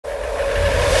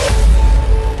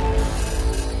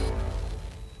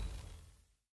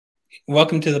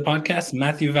Welcome to the podcast,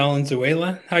 Matthew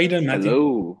Valenzuela. How you doing, Matthew?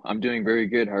 Hello, I'm doing very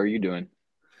good. How are you doing?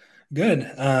 Good.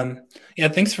 Yeah,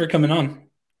 thanks for coming on.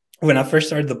 When I first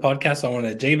started the podcast, I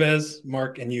wanted Jabez,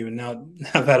 Marc, and you, and now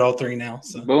I've had all three now.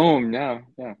 So Boom, yeah,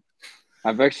 yeah.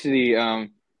 I've actually,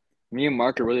 me and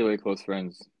Marc are really, really close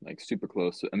friends, like super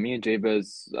close. And me and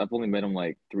Jabez, I've only met him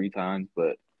like 3 times,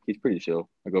 but he's pretty chill,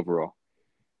 like overall.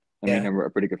 And me and yeah, him are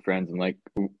pretty good friends, and like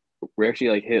we actually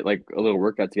like hit like a little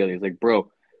workout together. He's like, "Bro,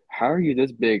 how are you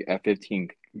this big at 15?"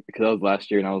 Because that was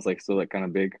last year, and I was like still like kind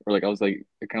of big, or like I was like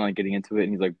kind of like getting into it.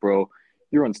 And he's like, "Bro,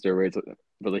 you're on steroids,"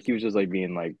 but like he was just like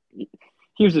being like,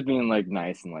 he was just being like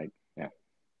nice and like, yeah, it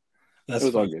that's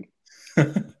was all fun.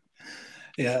 good.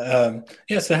 Yeah,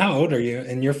 yeah. So how old are you?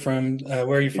 And you're from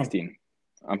where are you from? 16.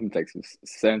 I'm from Texas,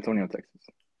 San Antonio, Texas.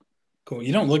 Cool.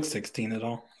 You don't look 16 at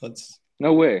all. That's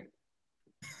No way,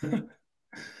 you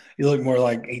look more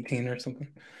like 18 or something.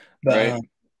 But right?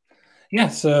 yeah.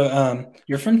 So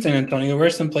you're from San Antonio.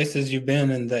 Where's some places you've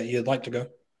been and that you'd like to go?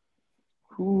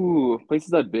 Ooh,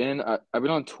 places I've been. I've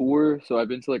been on tour, so I've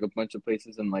been to like a bunch of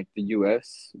places in like the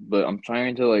US, but I'm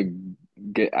trying to like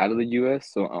get out of the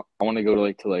US. So I want to go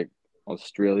to like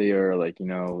Australia or like,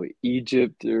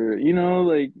 Egypt or,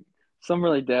 like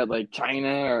somewhere like that, like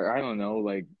China or I don't know,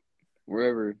 like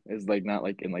wherever is like not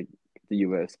like in like the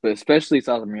US, but especially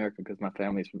South America because my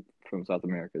family's from South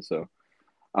America. So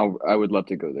I would love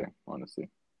to go there, honestly.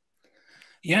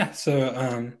 Yeah.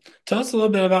 So tell us a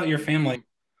little bit about your family.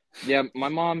 Yeah, my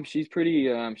mom, she's pretty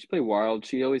wild.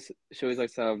 She always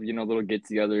likes to have, little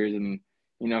get-togethers and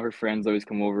her friends always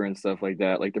come over and stuff like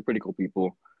that. Like they're pretty cool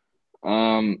people.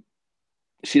 Um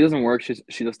she doesn't work. She's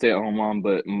a stay-at-home mom,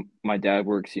 but my dad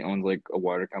works. He owns like a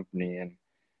water company and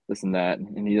this and that,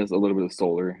 and he does a little bit of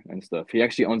solar and stuff. He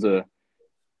actually owns a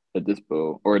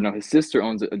dispo, or no, his sister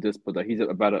owns a dispo that he's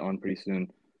about to own pretty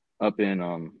soon up in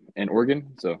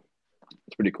Oregon. So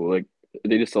it's pretty cool. Like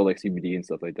they just sell like CBD and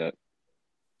stuff like that.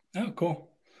 Oh,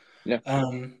 cool. Yeah.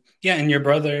 Yeah, and your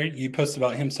brother, you post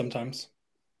about him sometimes.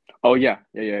 Oh yeah,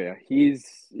 yeah, yeah, yeah.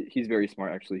 He's very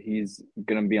smart actually. He's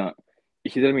gonna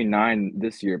be 9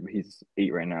 this year, but he's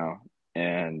 8 right now,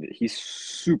 and he's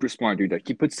super smart, dude. Like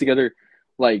he puts together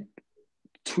like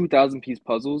 2,000 piece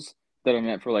puzzles that are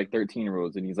meant for like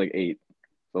 13-year-olds, and he's like 8.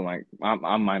 So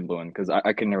I'm mind blown because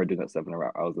I could never do that stuff when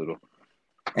I was little.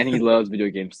 And he loves video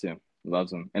games too.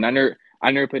 Loves them. And I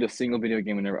never played a single video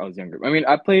game whenever I was younger. I mean,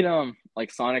 I played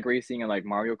like Sonic Racing and like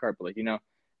Mario Kart, but like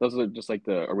those are just like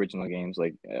the original games.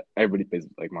 Like everybody plays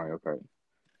like Mario Kart.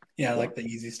 Yeah, I So like the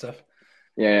easy stuff.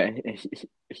 yeah,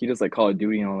 he does like Call of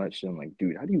Duty and all that shit. I'm like,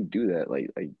 dude, how do you do that? Like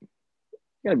you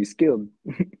gotta be skilled.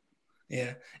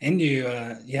 Yeah, and you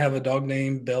have a dog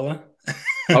named Bella.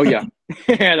 Oh yeah,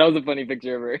 yeah, that was a funny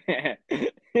picture of her.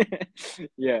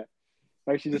 Yeah,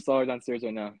 I actually just saw her downstairs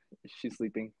right now. She's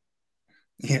sleeping.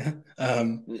 Yeah,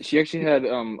 She actually had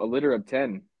a litter of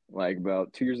 10 like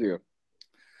about 2 years ago.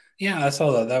 yeah, I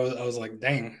saw that. That was I was like,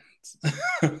 dang.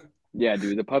 Yeah,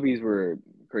 dude, the puppies were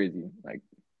crazy. Like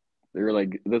they were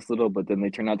like this little, but then they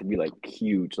turned out to be like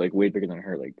huge, like way bigger than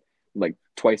her, like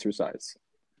twice her size.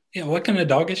 Yeah, what kind of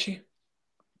dog is she?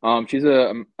 She's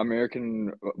a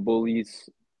American bullies.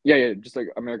 Yeah, yeah, just like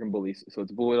American bullies. So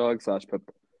it's bulldog slash pit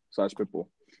bull.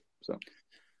 So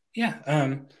Yeah,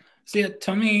 so yeah,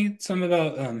 tell me some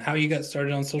about how you got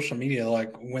started on social media,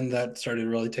 like when that started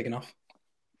really taking off.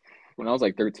 when I was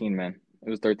like 13, man, it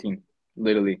was 13,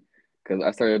 literally, because I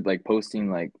started like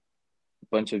posting like a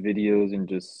bunch of videos and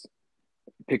just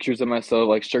pictures of myself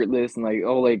like shirtless and like,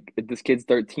 oh, like this kid's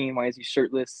 13, why is he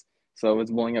shirtless? So I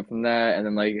was blowing up from that, and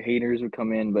then like haters would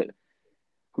come in, but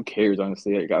who cares,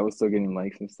 honestly? Like I was still getting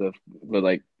likes and stuff, but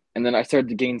like, and then I started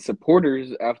to gain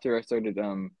supporters after I started.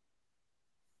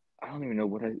 I don't even know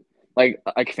what I like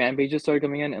fan pages started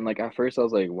coming in, and like at first I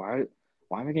was like, why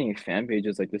am I getting fan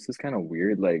pages? Like this is kind of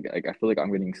weird. Like I feel like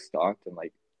I'm getting stalked, and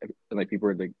like people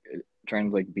are like trying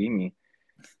to like be me.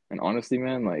 And honestly,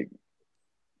 man, like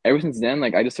ever since then,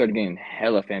 like I just started getting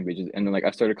hella fan pages, and then like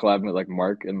I started collabing with like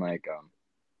Marc and like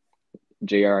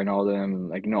JR and all them, and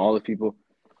like all the people.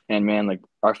 And man, like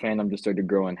our fandom just started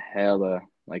growing hella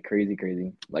like crazy,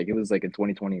 crazy. Like it was like in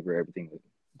 2020 where everything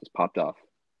just popped off.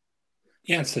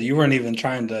 Yeah, so you weren't even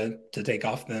trying to take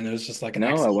off then. It was just like an No,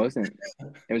 I accident. wasn't.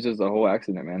 It was just a whole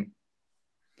accident, man.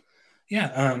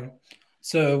 Yeah.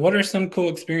 So what are some cool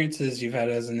experiences you've had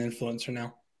as an influencer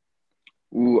now?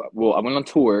 Ooh, well, I went on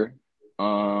tour.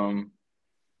 Um,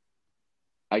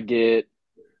 I get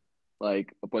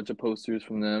like a bunch of posters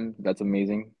from them. That's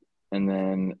amazing. And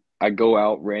then I go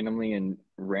out randomly and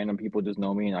random people just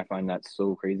know me, and I find that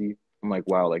so crazy. I'm like,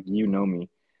 wow, like you know me.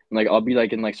 And like I'll be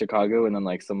like in like Chicago, and then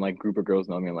like some like group of girls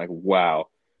know me. I'm like, wow.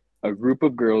 a group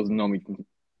of girls know me from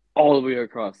all the way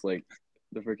across like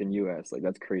the freaking US. Like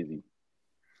that's crazy.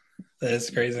 That is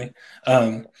crazy.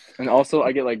 And also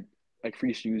I get like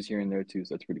free shoes here and there too,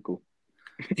 so that's pretty cool.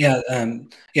 Yeah,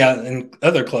 yeah, and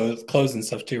other clothes and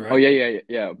stuff too, Oh right?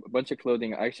 yeah. A bunch of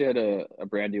clothing. I actually had a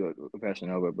brand deal with Fashion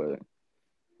Nova, but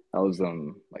that was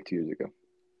like 2 years ago.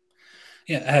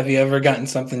 Yeah. Have you ever gotten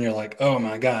something you're like, oh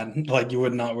my God, like you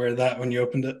would not wear that when you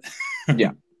opened it?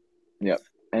 Yeah, yeah.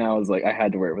 And I was like, I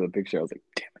had to wear it for the picture. I was like,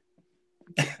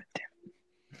 damn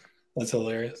That's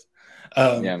hilarious. it.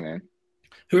 Um, Yeah, man.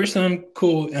 who are some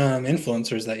cool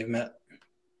influencers that you've met?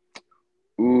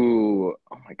 Ooh,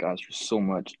 oh my gosh, there's so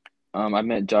much. I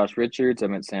met Josh Richards. I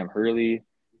met Sam Hurley.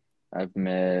 I've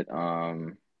met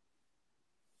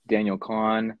Daniel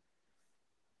Kahn.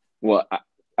 Well, I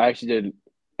actually did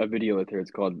a video with her. It's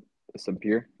called Some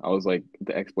Peer. I was like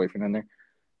the ex-boyfriend in there.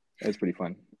 It was pretty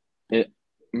fun. It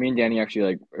Me and Danny actually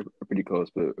like are pretty close,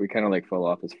 but we kind of like fell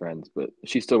off as friends. But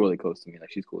she's still really close to me.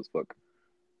 Like she's cool as fuck.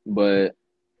 But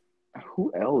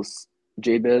who else?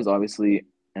 Jabez, obviously,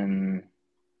 and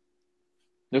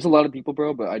there's a lot of people,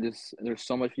 bro. But there's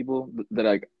so much people that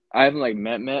I haven't like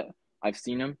met. I've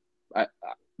seen them,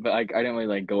 but I didn't really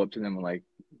like go up to them and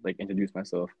like introduce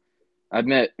myself. I've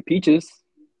met Peaches.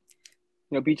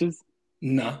 You know Peaches?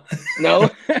 No. No.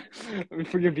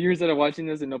 For your viewers that are watching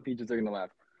this and know Peaches, they're gonna laugh.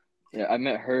 Yeah, I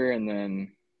met her, and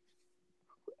then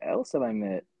who else have I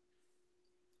met?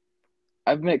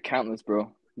 I've met countless,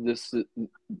 bro. This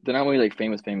They're not really like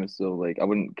famous, so like I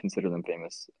wouldn't consider them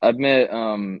famous. I've met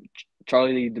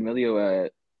Charlie D'Amelio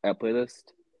at Playlist.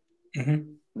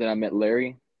 Hmm. Then I met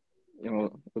Larry,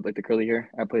 with like the curly hair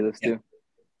at Playlist Yeah. too.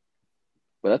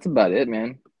 But that's about it,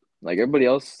 man. Like everybody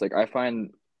else, like I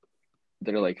find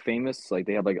that are like famous, like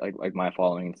they have like my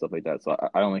following and stuff like that. So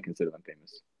I don't really consider them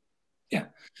famous. Yeah.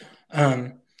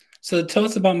 So tell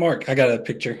us about Mark. I got a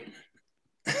picture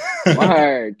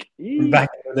Marc, from back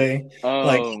in the day.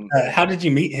 Like, um, how did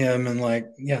you meet him? And like,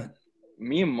 yeah.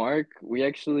 me and Marc, we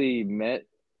actually met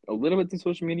a little bit through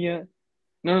social media.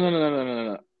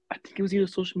 No. I think it was either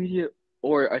social media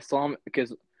or I saw him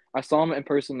because I saw him in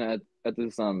person at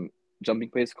this jumping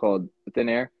place called Thin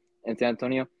Air in San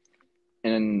Antonio,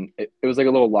 and it was like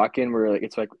a little lock in where like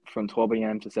it's like from 12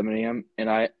 a.m. to 7 a.m. and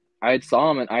I had saw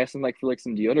him and I asked him like for like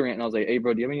some deodorant and I was like, hey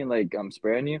bro, do you have any like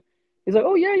spray on you? He's like,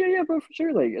 oh yeah bro, for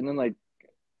sure. Like and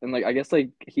like I guess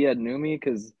like he had knew me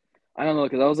because I don't know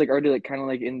because I was like already like kind of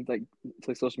like in like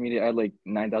social media. I had like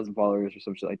 9,000 followers or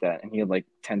some shit like that, and he had like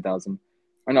 10,000.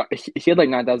 Or no, he had like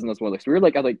 9,000 as well. Like so we were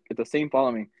like at the same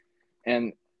following,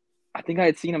 and I think I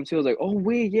had seen him too. I was like, oh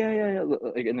wait, yeah.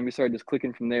 Like, and then we started just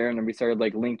clicking from there, and then we started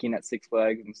like linking at Six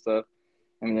Flags and stuff.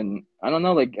 And then I don't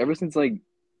know, like ever since like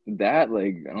that,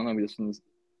 like I don't know, we just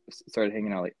started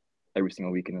hanging out like every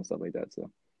single weekend and stuff like that.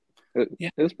 So Yeah.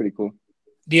 it was pretty cool.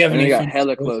 Do you have And then we any got funny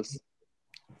hella stories? close.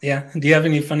 Yeah. Do you have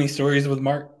any funny stories with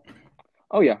Mark?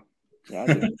 Oh yeah, I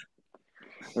do.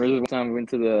 There was one time we went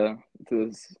to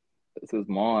this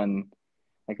mall and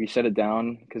like we shut it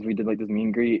down because we did like this meet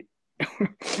and greet.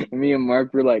 Me and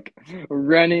Marc were like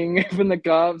running from the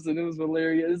cops and it was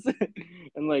hilarious.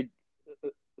 And like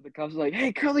the cops were like,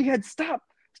 "Hey, curly head, stop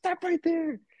right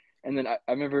there!" And then I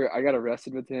remember I got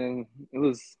arrested with him. It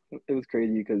was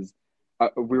crazy because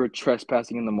we were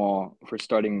trespassing in the mall for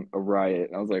starting a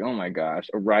riot. I was like, "Oh my gosh,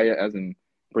 a riot as in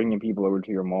bringing people over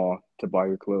to your mall to buy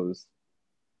your clothes." So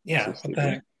Yeah. What the stupid.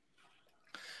 heck?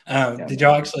 Yeah, Did man.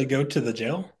 y'all actually go to the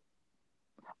jail?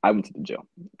 I went to the jail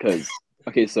because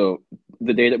okay, so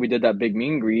the day that we did that big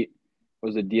meet and greet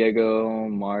was a Diego,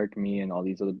 Marc, me, and all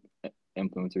these other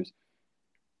influencers.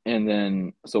 And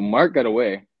then so Marc got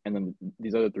away, and then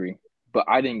these other three, but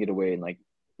I didn't get away, and like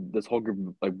this whole group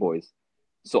of like boys.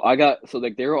 So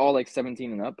like they were all like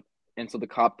 17 and up, and so the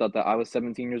cop thought that I was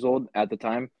 17 years old at the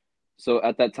time. So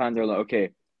at that time they're like, okay,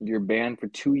 you're banned for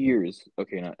 2 years.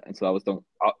 Okay, and so I was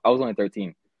only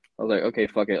 13. I was like, okay,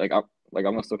 fuck it, I'm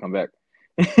gonna still come back.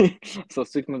 So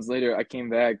 6 months later, I came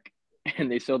back, and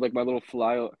they showed like my little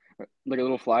flyer, like a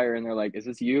little flyer, and they're like, "Is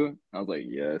this you?" I was like,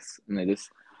 "Yes," and they just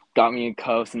got me in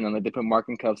cuffs, and then like they put Marc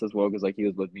in cuffs as well because like he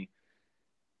was with me.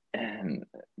 And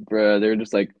bruh, they were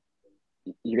just like,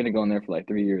 "You're gonna go in there for like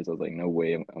 3 years." I was like, "No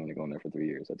way, I'm gonna go in there for 3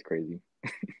 years. That's crazy."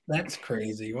 That's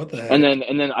crazy. What the And heck?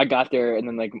 then I got there, and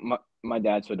then like my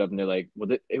dad showed up, and they're like,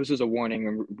 "Well, it was just a warning,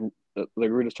 and like we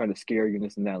were just trying to scare you and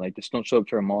this and that. Like, just don't show up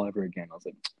to our mall ever again." I was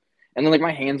like, and then like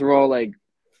my hands were all like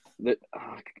that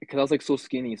because I was like so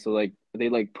skinny, so like they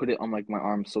like put it on like my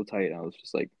arm so tight. I was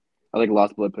just like, I like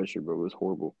lost blood pressure, bro. It was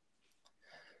horrible.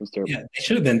 It was Yeah, terrible. they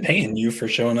should have been paying you for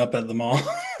showing up at the mall.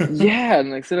 Yeah,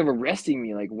 and like, instead of arresting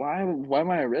me, like why am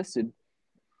I arrested?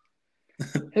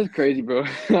 It's crazy, bro.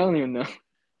 I don't even know.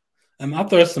 I'll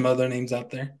throw some other names out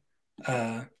there.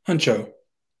 Huncho.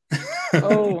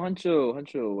 Oh,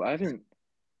 Huncho. I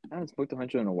haven't spoke to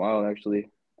Huncho in a while actually.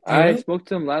 Oh, I really? spoke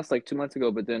to him last like 2 months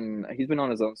ago, but then he's been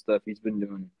on his own stuff. He's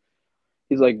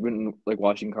like been like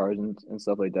washing cars and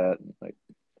stuff like that. Like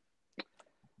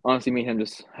honestly, me and him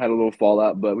just had a little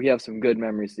fallout, but we have some good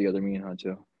memories together, me and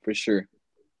Huncho, for sure. I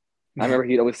Yeah. remember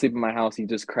he'd always sleep in my house. He'd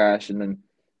just crash and then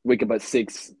wake up at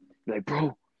 6, be like,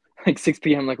 bro, like 6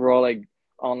 p.m. Like we're all like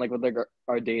on like with like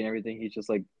our day and everything. He's just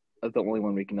like that's the only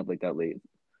one waking up like that late.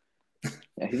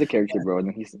 Yeah, he's a character, bro,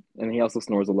 and he also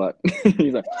snores a lot.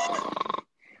 He's like,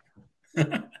 he's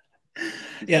funny,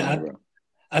 Yeah, bro.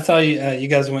 I saw you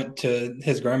guys went to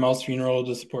his grandma's funeral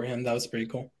to support him. That was pretty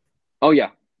cool. Oh yeah,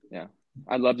 yeah.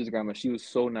 I loved his grandma. She was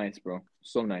so nice, bro.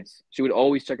 So nice. She would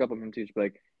always check up on him too. She'd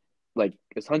be like,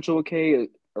 is Huncho okay?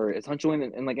 Or is Huncho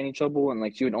in like any trouble? And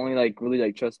like she would only like really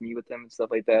like trust me with him and stuff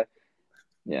like that.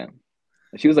 Yeah.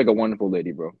 She was like a wonderful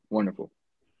lady, bro. Wonderful.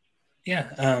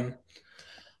 Yeah.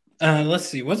 Let's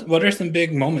see. What are some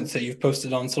big moments that you've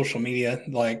posted on social media?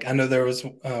 Like, I know there was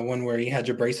one where you had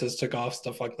your braces took off,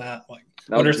 stuff like that. Like,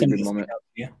 That what was a are pretty some big that stick moment. out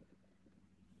to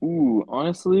you? Ooh,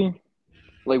 honestly,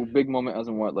 like big moment as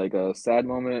in what? Like a sad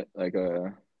moment, like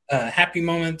a Happy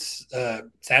moments,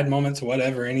 sad moments,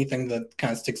 whatever. Anything that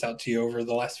kind of sticks out to you over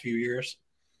the last few years.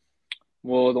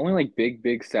 well, the only like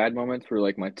big sad moments were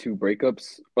like my two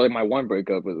breakups, or like my one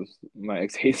breakup was my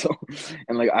ex Hazel,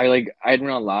 and I went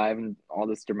on live and all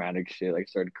this dramatic shit, like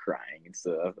started crying and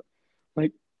stuff,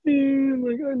 like man,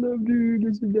 like I love you,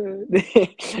 this and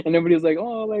that, and everybody was like,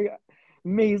 oh, like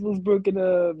Maze was broken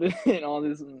up and all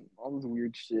this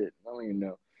weird shit. I don't even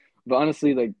know, but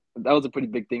honestly, like that was a pretty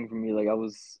big thing for me. Like I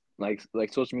was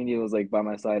like social media was like by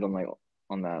my side on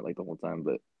that like the whole time,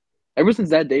 but ever since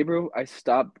that day, bro, I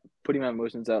stopped putting my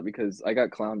emotions out because I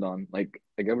got clowned on. Like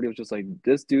everybody was just like,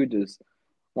 this dude just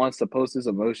wants to post his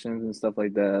emotions and stuff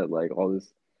like that. Like all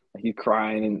this, like, he's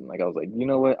crying and like I was like, you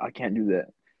know what? I can't do that.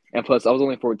 And plus, I was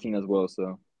only 14 as well,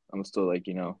 so I'm still like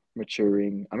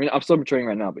maturing. I mean, I'm still maturing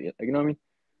right now, but yeah, like, you know what I mean?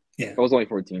 Yeah. I was only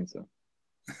 14, so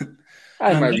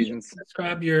I had my How do you reasons.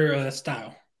 describe your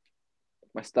style?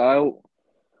 My style,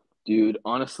 dude.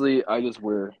 Honestly, I just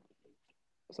wear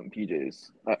some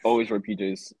PJs. I always wear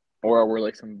PJs, or I wear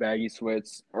like some baggy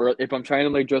sweats, or if I'm trying to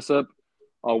like dress up,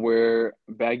 I'll wear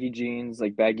baggy jeans,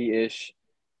 like baggy-ish,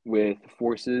 with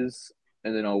forces,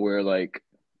 and then I'll wear like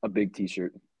a big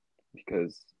T-shirt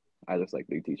because I just like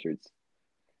big T-shirts.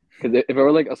 Because if I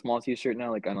wear like a small T-shirt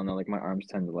now, like I don't know, like my arms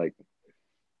tend to like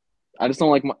I just don't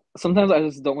like my. Sometimes I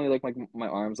just don't really like my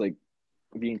arms like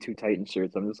being too tight in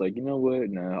shirts. I'm just like, you know what?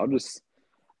 No, I'll just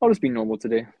be normal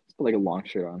today. Just put like a long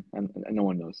shirt on, and no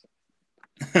one knows.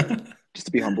 Just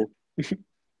to be humble.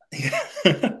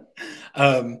 Yeah.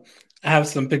 I have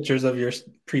some pictures of your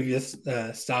previous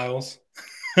styles.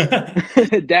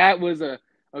 That was a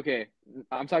okay.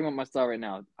 I'm talking about my style right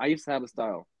now. I used to have a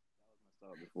style. That was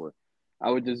my style before. I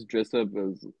would just dress up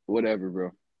as whatever,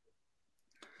 bro.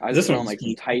 I just This put on one's like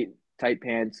some cute. tight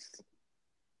pants.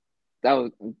 That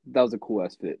was that was a cool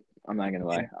ass fit. I'm not gonna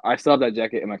Yeah, lie. I still have that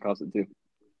jacket in my closet too.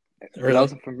 really.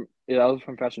 That was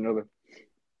from Fashion Nova.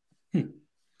 Hmm.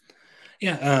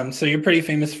 Yeah. So you're pretty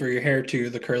famous for your hair too,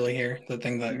 the curly hair, the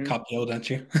thing that Hmm cop yelled at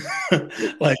you.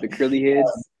 The Like, the curly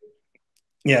heads.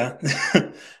 yeah.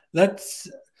 That's.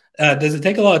 Does it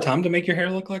take a lot of time to make your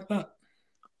hair look like that?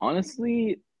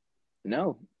 Honestly,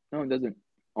 no, no, it doesn't.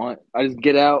 I just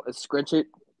get out, I scrunch it,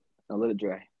 and I let it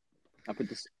dry. I put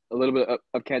this a little bit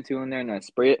of cat in there, and I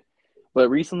spray it. But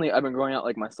recently, I've been growing out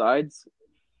like my sides,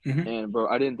 Hmm. and bro,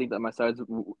 I didn't think that my sides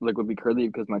like would be curly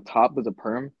because my top was a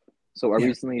perm. So I Yeah.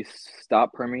 recently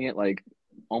stopped perming it like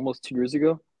almost 2 years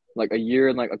ago, like a year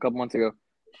and like a couple months ago.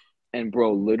 And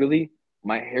bro, literally,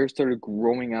 my hair started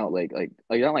growing out like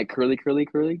not like curly,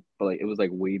 but like it was like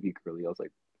wavy curly. I was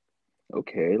like,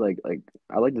 okay, like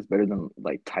I like this better than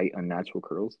like tight unnatural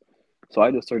curls. So I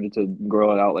just started to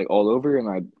grow it out like all over,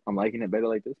 and I'm liking it better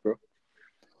like this, bro.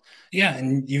 Yeah,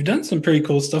 and you've done some pretty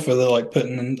cool stuff with it, like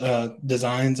putting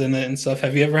designs in it and stuff.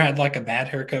 Have you ever had like a bad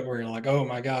haircut where you're like, "Oh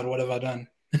my God, what have I done?"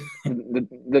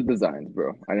 The designs,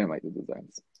 bro. I didn't like the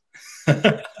designs.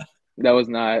 That was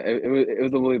not. It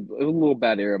was a little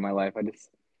bad era in my life.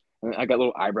 I got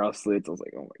little eyebrow slits. I was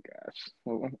like, oh my gosh,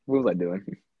 what was I doing?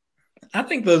 I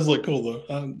think those look cool though.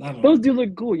 I don't Those know. do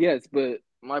look cool, yes, but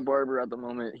my barber at the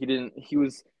moment, he didn't. He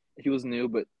was new,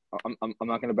 but I'm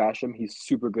not gonna bash him. He's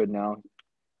super good now,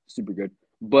 super good.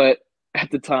 But at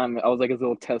the time, I was like his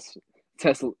little test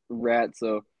rat,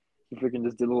 so he freaking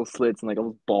just did little slits and like I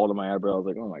was bald on my eyebrow. I was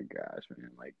like, oh my gosh,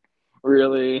 man, like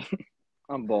really,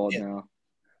 I'm bald Yeah, now.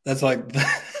 that's like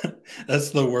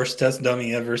That's the worst test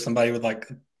dummy ever. Somebody with like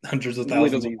hundreds of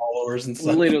thousands of Literally, followers and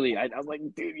stuff. literally. I was like,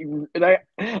 dude,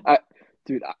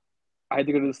 dude, I had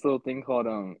to go to this little thing called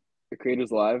the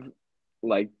Creators Live,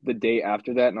 like the day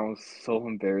after that, and I was so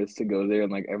embarrassed to go there,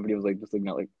 and like everybody was like just looking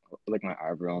at like my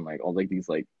eyebrow, and like all like these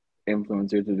like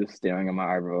influencers were just staring at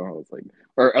my eyebrow. I was like,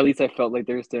 or at least I felt like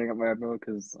they were staring at my eyebrow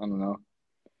because I don't know.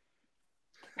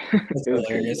 That's It was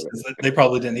crazy. hilarious because they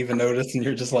probably didn't even notice, and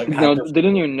you're just like No, hyper. they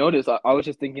didn't even notice. I was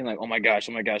just thinking like, oh my gosh,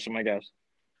 oh my gosh, oh my gosh.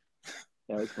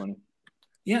 Yeah, it was funny.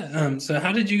 Yeah. So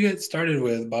how did you get started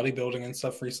with bodybuilding and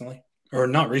stuff recently, or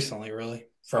not recently, really?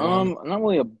 From on. I'm not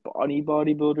really a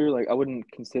bodybuilder. Like I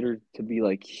wouldn't consider to be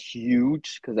like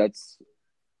huge because that's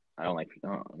I don't like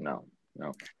no.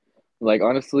 Like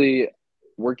honestly,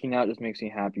 working out just makes me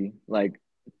happy. Like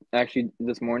actually,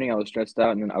 this morning I was stressed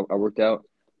out and then I worked out.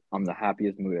 I'm the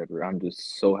happiest mood ever. I'm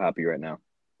just so happy right now.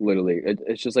 Literally,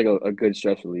 it's just like a good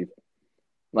stress relief.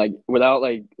 Like without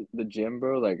like the gym,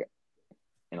 bro. Like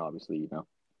and obviously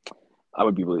I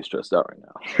would be really stressed out right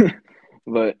now.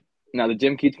 But now the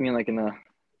gym keeps me in like in a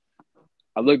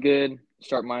I look good,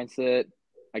 sharp mindset.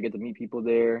 I get to meet people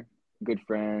there, good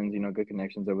friends, good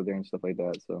connections over there and stuff like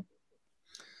that. So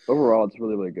overall, it's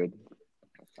really, really good.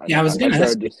 Yeah, I was I gonna ask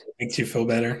started you, just makes you feel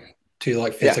better to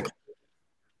like yeah, physically.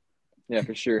 yeah,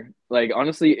 for sure. Like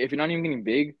honestly, if you're not even getting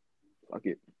big, fuck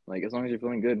it. Like as long as you're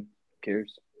feeling good, who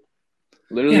cares? Yeah.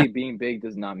 Literally, being big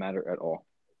does not matter at all.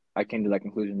 I came to that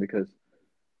conclusion because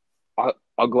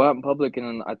I'll go out in public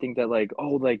and I think that like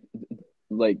oh like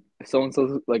so and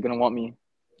so's like gonna want me,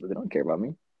 but they don't care about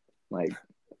me. Like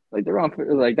they're on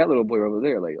like that little boy over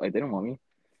there. Like they don't want me.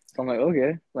 So I'm like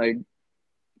okay, like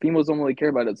females don't really care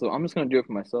about it. So I'm just gonna do it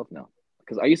for myself now.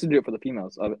 Because I used to do it for the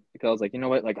females. Because I was like, you know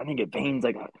what? Like I didn't get veins,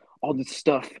 like all this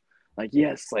stuff. Like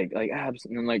yes, like abs,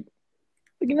 and then like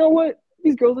you know what?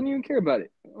 These girls don't even care about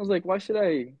it. I was like, why should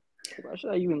I? Why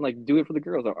should I even like do it for the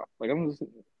girls? Like I'm just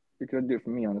gonna do it for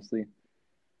me, honestly.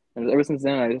 And ever since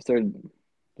then, I just started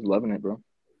loving it, bro.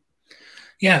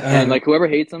 Yeah. And like whoever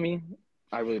hates on me,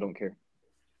 I really don't care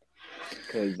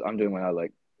because I'm doing what I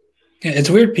like. Yeah, it's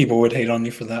weird people would hate on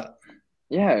you for that.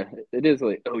 Yeah, it is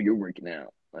like, oh, you're working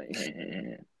out. Like,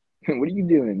 what are you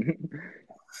doing?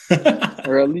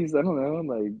 Or at least I don't know,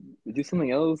 like do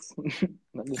something else,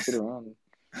 not just sit around.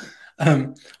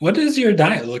 What does your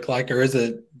diet look like, or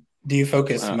do you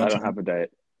focus I much don't on? have a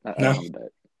diet. I don't No. have a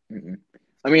diet. Mm-mm.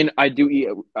 I mean, I do eat.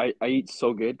 I eat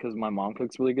so good because my mom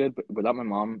cooks really good. But without my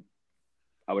mom,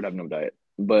 I would have no diet.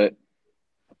 But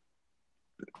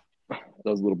that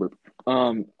was a little burp.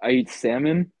 I eat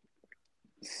salmon,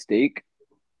 steak,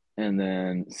 and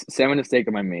then salmon and steak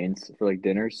are my mains for like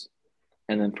dinners.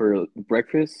 And then for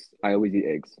breakfast, I always eat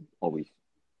eggs, always,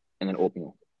 and then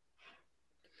oatmeal.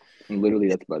 And literally,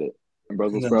 that's about it. And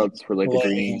Brussels And then like sprouts for like the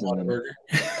filet and greens, and then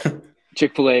Whataburger.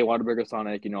 Chick-fil-A, Whataburger,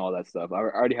 Sonic, all that stuff. I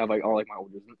already have like all like my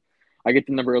orders. I get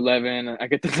the number 11. I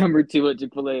get the number 2 at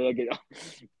Chick-fil-A. I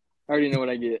already know what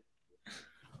I get.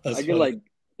 That's I get funny.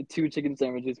 like 2 chicken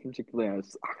sandwiches from Chick-fil-A.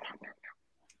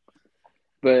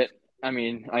 But I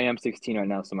mean, I am 16 right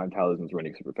now, so my metabolism's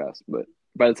running super fast. But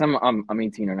by the time I'm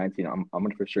 18 or 19, I'm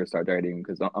gonna for sure start dieting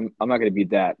because I'm not gonna be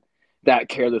that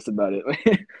careless about it.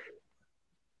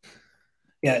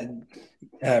 Yeah.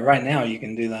 Right now you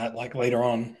can do that. Like later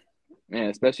on, Man,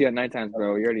 especially at night times,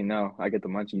 bro. You already know I get the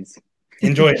munchies.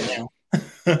 enjoy it now.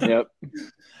 Yep.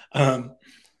 um,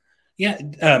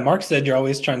 yeah. Marc said you're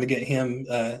always trying to get him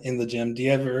in the gym.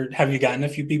 Have you gotten a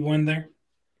few people in there?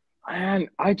 And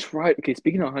I tried. Okay,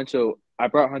 speaking of Huncho, I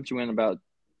brought Huncho in about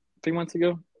 3 months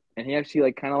ago, and he actually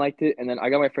like kind of liked it. And then I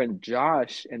got my friend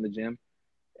Josh in the gym.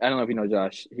 I don't know if you know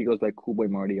Josh. He goes by Cool Boy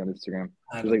Marty on Instagram.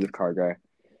 I He's don't like this think. car guy.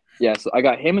 Yeah, so I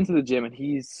got him into the gym, and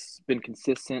he's been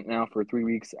consistent now for 3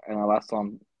 weeks. And I last saw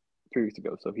him 3 weeks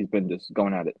ago, so he's been just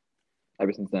going at it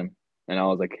ever since then. And I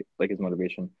was like his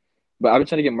motivation. But I've been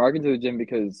trying to get Marc into the gym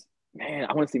because man,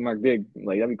 I want to see Marc big.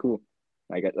 Like that'd be cool.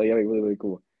 That'd be really really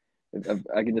cool.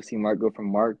 I can just see Marc go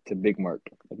from Marc to big Marc.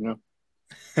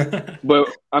 But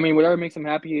I mean, whatever makes him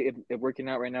happy. If working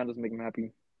out right now doesn't make him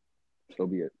happy, so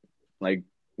be it. Like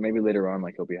maybe later on,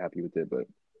 like he'll be happy with it. But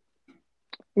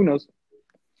who knows?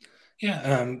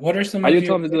 Yeah. What are some I of do your?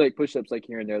 tell him to do like push-ups, like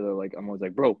here and there. Though, like I'm always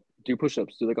like, bro, do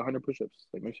push-ups, do like 100 push-ups.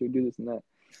 Like make sure you do this and that.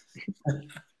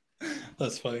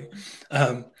 That's funny.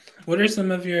 What are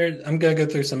some of your? I'm gonna go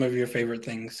through some of your favorite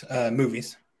things.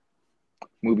 Movies.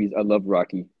 Movies. I love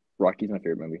Rocky. Rocky's my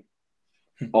favorite movie.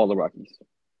 All the Rockies.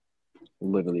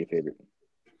 Literally a favorite.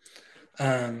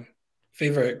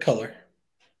 Favorite color.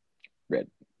 Red.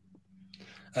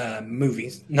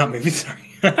 Movies, not movies. Sorry,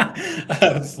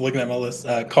 I was looking at my list.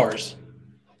 Cars.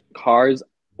 Cars.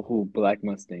 Ooh, Black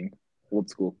Mustang. Old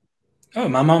school. Oh,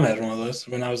 my mom had one of those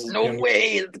when I was No younger.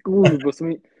 way, that's cool.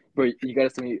 Bro, you gotta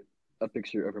send me a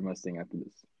picture of her Mustang after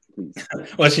this, please.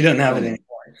 Well, she doesn't have Show it me.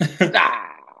 anymore.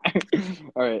 Ah!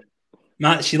 All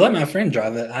right. She let my friend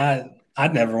drive it.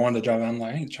 I'd never wanted to drive it. I'm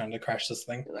like, I ain't trying to crash this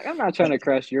thing. Like, I'm not trying to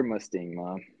crash your Mustang,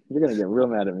 Mom. You're gonna get real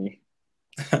mad at me.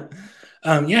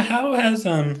 Yeah, how has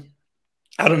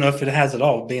I don't know if it has at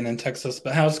all being in Texas,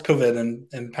 but how's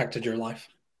COVID impacted your life?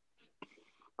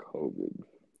 COVID,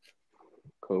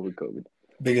 COVID.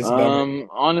 Biggest bummer.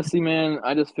 Honestly, man,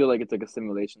 I just feel like it's like a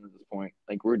simulation at this point.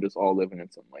 Like we're just all living in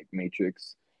some like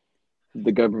matrix.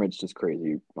 The government's just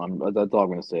crazy. That's all I'm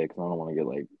gonna say because I don't want to get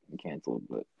like canceled,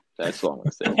 but that's all I'm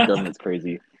gonna say. The government's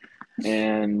crazy,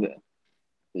 and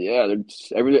yeah,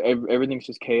 everything's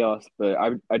just chaos. But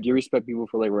I do respect people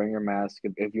for like wearing your mask.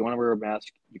 If you want to wear a mask,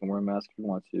 you can wear a mask if you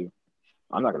want to.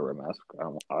 I'm not gonna wear a mask.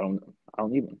 I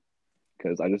don't even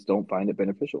because I just don't find it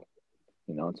beneficial.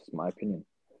 You know, it's just my opinion.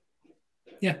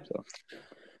 Yeah. So,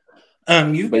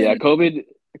 You've but yeah, been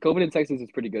COVID in Texas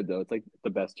is pretty good though. It's like the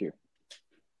best here.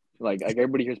 Like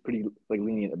everybody here is pretty like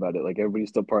lenient about it. Like everybody's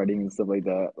still partying and stuff like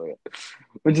that,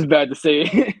 which is bad to say,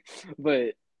 but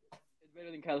it's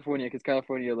better than California because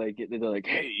California like they're like,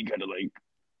 hey, you gotta like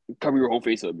cover your whole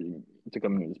face up to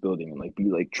come into this building and like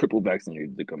be like triple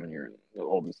vaccinated to come in here and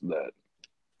all this and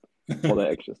that, all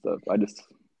that extra stuff. I just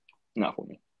not for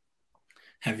me.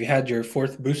 Have you had your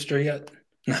fourth booster yet?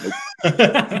 No. Nope.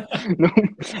 No,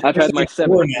 I've There's had my like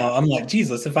four seventh. now. I'm like,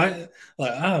 Jesus, if I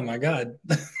like, oh my God,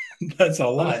 that's a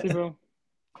lot. Honestly, bro,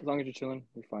 as long as you're chilling,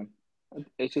 you're fine.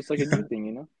 It's just like a new thing,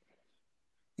 you know.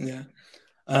 Yeah.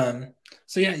 Um,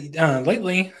 so yeah,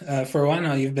 lately, for a while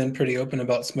now, you've been pretty open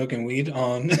about smoking weed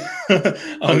on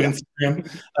Oh on yeah.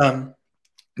 Instagram.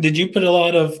 Did you put a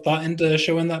lot of thought into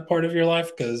showing that part of your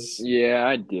life? Because Yeah,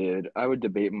 I did. I would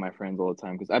debate with my friends all the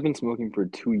time because I've been smoking for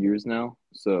 2 years now.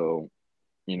 So,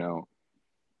 you know,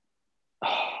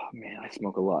 oh, man, I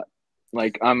smoke a lot.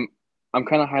 Like I'm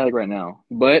kind of high like right now,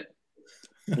 but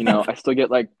you know,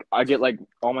 I get like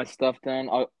all my stuff done.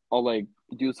 I'll like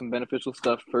do some beneficial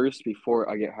stuff first before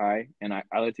I get high, and I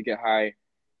like to get high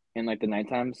in like the night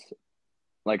times,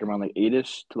 like around like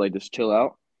 8ish to like just chill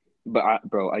out. But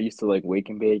I used to like wake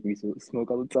and bake. I used to smoke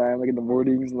all the time, like in the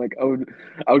mornings. And, like I would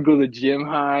go to the gym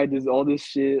high, just all this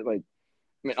shit. Like,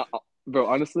 I mean, bro,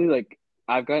 honestly, like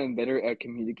I've gotten better at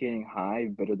communicating high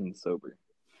better than sober,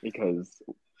 because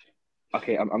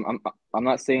okay, I'm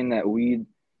not saying that weed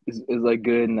is like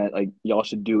good and that like y'all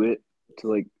should do it to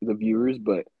like the viewers,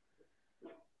 but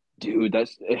dude,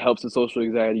 it helps with social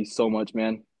anxiety so much,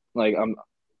 man. Like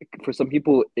for some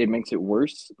people it makes it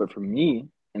worse, but for me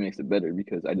it makes it better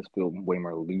because I just feel way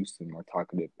more loose and more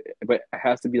talkative. But it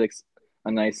has to be like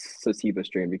a nice sativa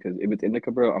strain because if it's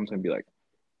indica, bro, I'm just gonna be like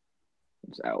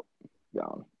just out,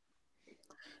 down,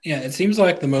 yeah, it seems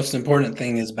like the most important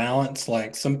thing is balance.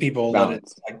 Like some people let it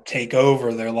balance. like take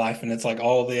over their life, and it's like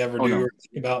all they ever Oh do no, or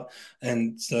think about.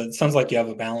 And so it sounds like you have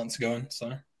a balance going.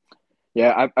 So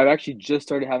yeah, I've actually just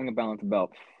started having a balance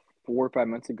about 4 or 5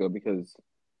 months ago because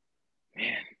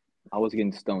man, I was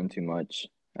getting stoned too much,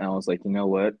 and I was like, you know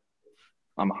what?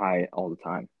 I'm high all the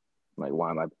time. Like, why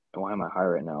am I high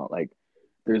right now? Like,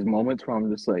 there's moments where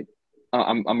I'm just like,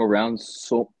 I'm around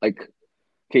so like,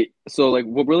 okay, so like,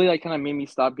 what really like kind of made me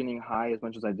stop getting high as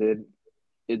much as I did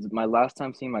is my last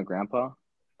time seeing my grandpa.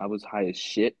 I was high as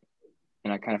shit,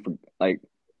 and I kind of like,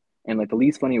 and like the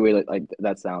least funny way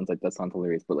that sounds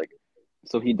hilarious, but like,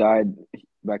 so he died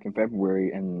back in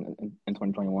February in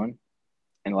 2021,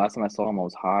 and the last time I saw him, I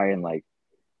was high and like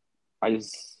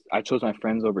I chose my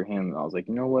friends over him. I was like,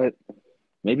 you know what?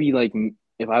 Maybe like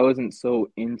if I wasn't so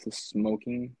into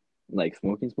smoking, like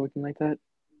smoking like that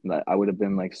I would have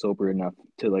been like sober enough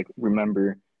to like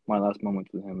remember my last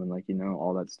moments with him and like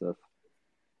all that stuff.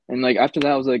 And like after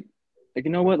that, I was like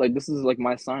you know what? Like this is like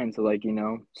my sign to like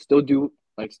still do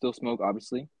like still smoke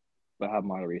obviously, but have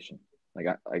moderation. Like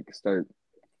I like start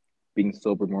being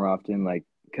sober more often. Like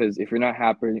because if you're not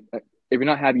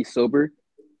happy sober,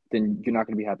 then you're not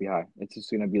going to be happy high. It's just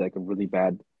going to be like a really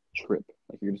bad trip.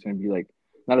 Like you're just going to be like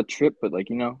not a trip, but like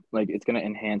like it's going to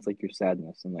enhance like your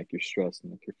sadness and like your stress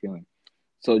and like your feeling.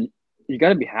 So you got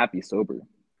to be happy sober.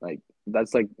 Like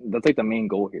that's like the main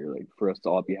goal here. Like for us to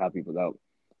all be happy without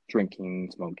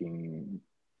drinking, smoking,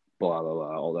 blah blah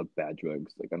blah, all the bad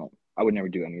drugs. Like I would never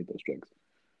do any of those drugs.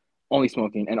 Only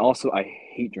smoking, and also I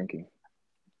hate drinking.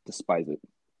 Despise it.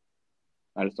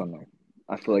 I just don't know.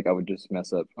 I feel like I would just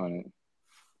mess up on it.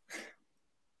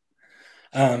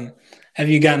 Um, have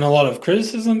you gotten a lot of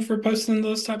criticism for posting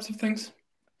those types of things?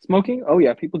 Smoking? Oh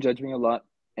yeah, people judge me a lot,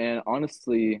 and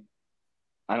honestly,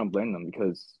 I don't blame them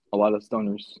because a lot of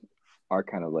stoners are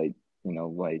kind of like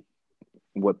like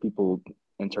what people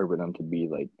interpret them to be,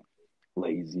 like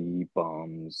lazy,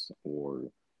 bums, or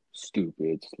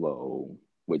stupid, slow,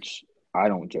 which I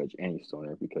don't judge any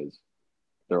stoner because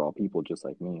they're all people just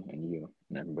like me and you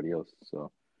and everybody else.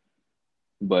 So,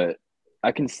 but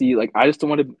I can see, like, I just don't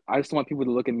want people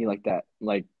to look at me like that.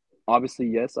 Like, obviously,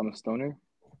 yes, I'm a stoner,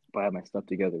 but I have my stuff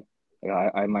together.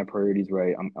 Like, I have my priorities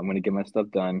right. I'm gonna get my stuff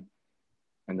done,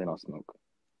 and then I'll smoke.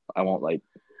 I won't like.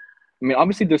 I mean,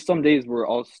 obviously, there's some days where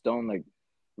I'll stone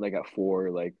like at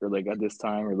 4, like, or like at this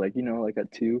time, or like, like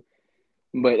at 2.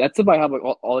 But that's if I have like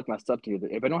all like my stuff together.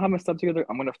 If I don't have my stuff together,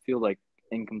 I'm gonna feel like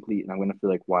incomplete, and I'm gonna feel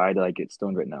like, why did I get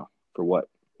stoned right now? For what?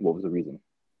 What was the reason?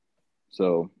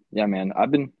 So yeah, man,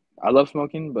 I love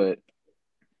smoking, but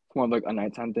it's more of like a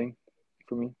nighttime thing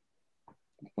for me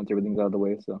once everything's out of the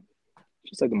way. So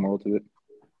it's just like the moral to it.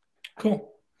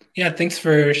 Cool. Yeah, thanks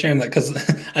for sharing that because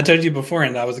I told you before,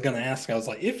 and I was going to ask. I was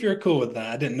like, if you're cool with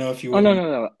that, I didn't know if you Oh no, would.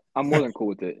 no, no, I'm more than cool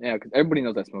with it. Yeah, because everybody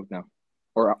knows I smoke now,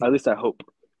 or at least I hope.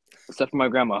 Except for my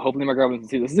grandma. Hopefully, my grandma doesn't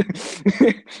see this.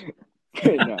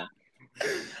 No,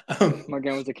 um, my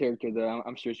grandma's a character that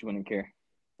I'm sure she wouldn't care.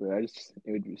 But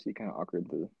it would just be kind of awkward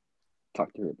to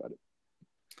talk to her about it.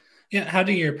 yeah, how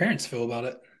do your parents feel about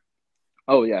it?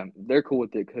 Oh yeah, they're cool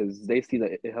with it because they see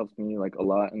that it helps me like a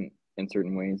lot in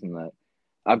certain ways, and that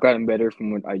I've gotten better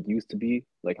from what I used to be.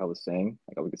 Like I was saying,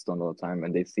 like I would get stoned all the time,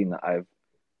 and they've seen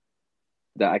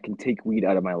that I can take weed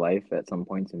out of my life at some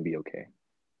points and be okay.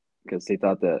 Because they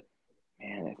thought that,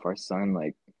 man, if our son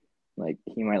like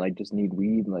he might like just need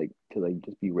weed like to like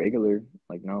just be regular.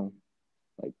 Like no,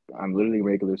 like I'm literally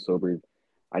regular sober.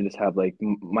 I just have like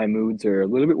my moods are a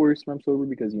little bit worse when I'm sober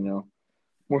because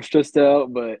more stressed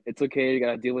out, but it's okay. You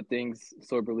gotta deal with things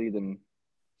soberly than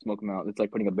smoke them out. It's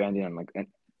like putting a band-aid on like a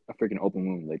freaking open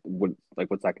wound.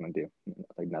 What's that gonna do?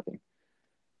 Like nothing.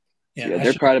 So Yeah, yeah, I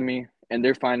they're should. proud of me and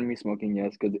they're fine with me smoking.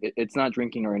 Yes, because it's not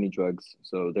drinking or any drugs,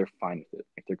 so they're fine with it.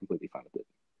 Like, they're completely fine with it.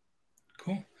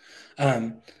 Cool.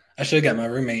 Um, I should have got my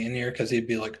roommate in here because he'd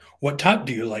be like, "What type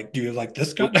do you like? Do you like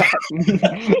this guy?" What top,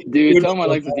 He dude? would Tell him I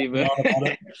go like on and sativa. on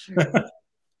about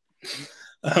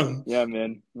it. um, Yeah,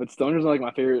 man. But stoners are like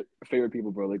my favorite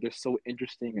people, bro. Like they're so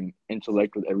interesting and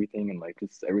intellect with everything, and like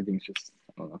just everything's just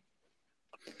I don't know.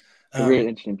 They're very um,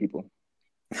 interesting people.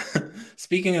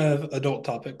 Speaking of adult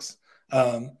topics,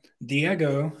 um,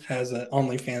 Diego has an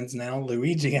OnlyFans now.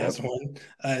 Luigi Yep. has one.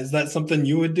 Is that something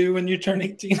you would do when you turn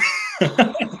 18?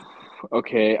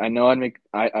 Okay, I know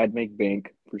I'd make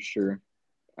bank for sure.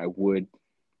 I would.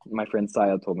 My friend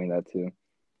Saya told me that too.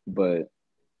 But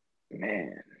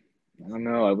man, I don't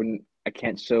know. I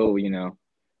can't show,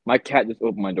 My cat just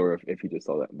opened my door if you just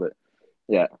saw that. But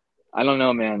yeah, I don't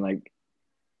know, man. Like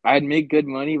I'd make good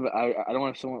money, but I don't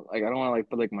want someone like I don't want to like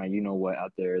put like my what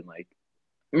out there and like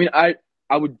I mean I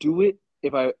would do it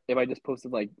if I just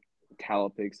posted like towel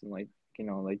pics and like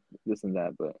like this and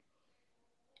that, but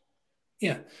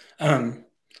Yeah. Um,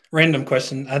 Random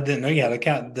question. I didn't know you had a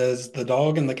cat. Does the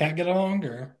dog and the cat get along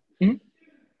or? mhm,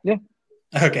 yeah,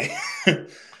 Okay. yeah,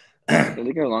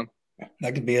 they get along.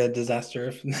 That could be a disaster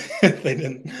if, if they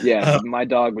didn't. Yeah, my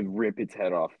dog would rip its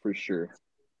head off for sure.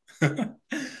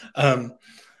 Um,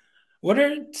 what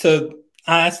are so?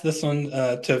 I asked this one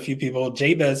to a few people.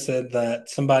 Jabez said that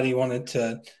somebody wanted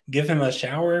to give him a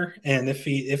shower, and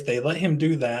if they let him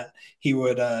do that, he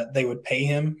would they would pay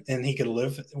him, and he could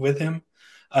live with him.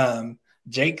 Um,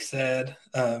 Jake said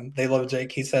they love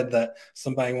Jake. He said that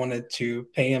somebody wanted to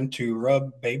pay him to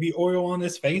rub baby oil on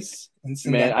his face and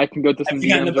send Man, that. I can go through Have some you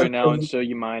gotten a DMs right bunch now and show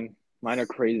you mine. Mine are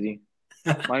crazy.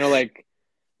 Mine are like,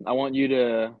 I want you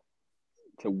to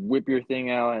whip your thing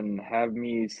out and have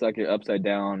me suck it upside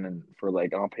down and for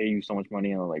like I'll pay you so much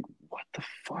money and I'm like, what the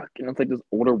fuck? And it's like this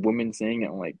older woman saying it.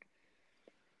 I'm like,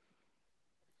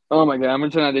 oh my god, I'm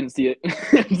gonna pretend I didn't see it.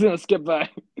 I'm just gonna skip by.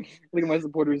 Look at my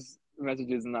supporters'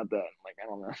 messages and not that. I'm like, I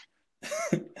don't know.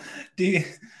 Do you,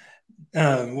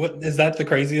 what is that the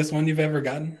craziest one you've ever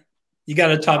gotten? You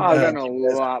got a Oh, top I've gotten a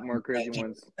lot more crazy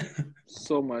ones. uh,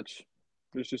 So much.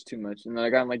 There's just too much. And then I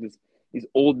got like these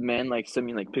old men like send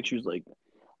me like pictures like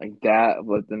that of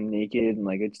like them naked and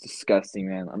like it's disgusting,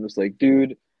 man. I'm just like,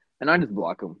 dude, and I just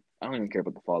block them. I don't even care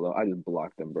about the follow. I just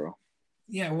block them, bro.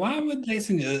 Yeah, why would they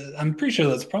send you? I'm pretty sure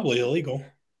that's probably illegal.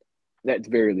 That's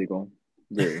very legal.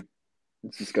 Very.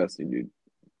 It's disgusting, dude.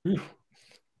 Whew.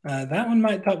 That one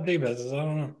might top Davis's. I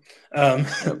don't know. Um,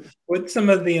 Yep. what's some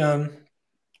of the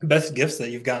best gifts that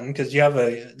you've gotten? Because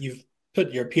you've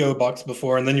put your PO box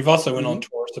before, and then you've also went on Hmm.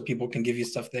 tour, so people can give you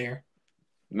stuff there.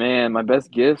 Man, my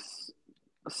best gifts.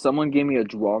 Someone gave me a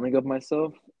drawing of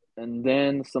myself, and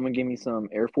then someone gave me some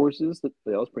Air Forces. That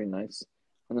was pretty nice.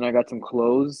 And then I got some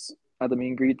clothes at the meet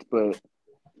and greets, but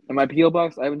And my PO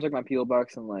box, I haven't checked my PO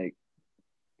box in like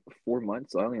 4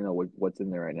 months, so I don't even know what's in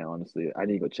there right now. Honestly, I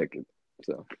need to go check it.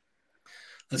 So,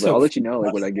 Let's but I'll hope. let you know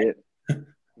like what I get.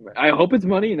 I hope it's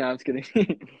money. No, I'm just kidding.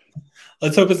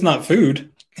 Let's hope it's not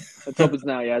food. Let's hope it's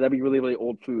not. Yeah, that'd be really really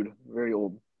old food, very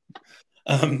old.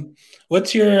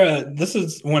 What's your? This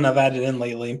is one I've added in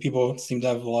lately, and people seem to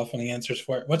have a lot of funny answers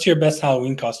for it. What's your best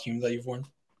Halloween costume that you've worn?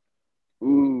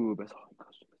 Ooh, best Halloween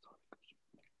costume. Best Halloween costume.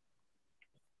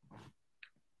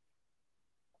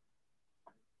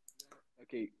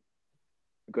 Okay,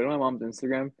 go to my mom's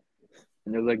Instagram,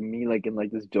 and there's like me like in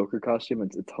like this Joker costume.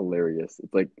 It's hilarious.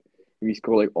 It's like if you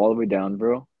scroll like all the way down,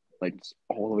 bro, like just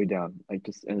all the way down, like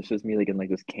just and it's just me like in like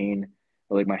this cane,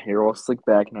 or, like my hair all slicked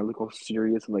back, and I look all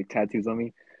serious and like tattoos on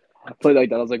me. I played like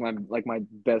that. Was like my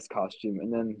best costume,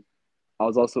 and then I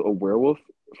was also a werewolf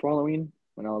for Halloween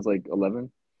when I was like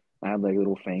 11. I had like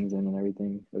little fangs in and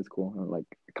everything. It was cool, and like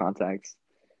contacts.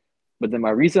 But then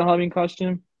my recent Halloween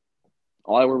costume,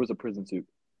 all I wore was a prison suit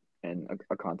and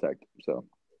a contact. So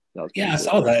that was Yeah, pretty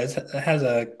I cool. saw that. It has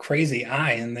a crazy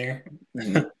eye in there.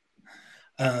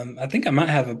 Mm-hmm. I think I might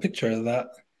have a picture of that.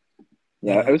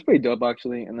 Yeah, it was pretty dope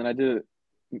actually. And then I did it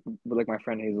with like my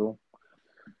friend Hazel.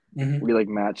 Mhm. We like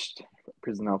matched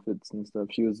prison outfits and stuff.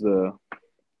 She was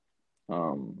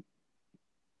um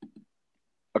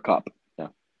a cop. Yeah,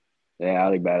 yeah, I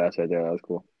like badass right there. That was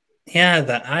cool. Yeah,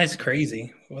 the eye's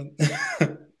crazy.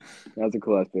 That was a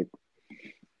cool aspect.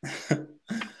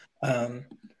 um,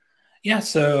 yeah.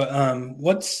 So,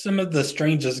 what's some of the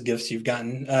strangest gifts you've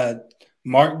gotten?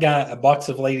 Marc got a box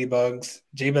of ladybugs.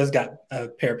 Jabez got a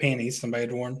pair of panties somebody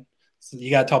had worn. So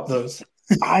you got to top those.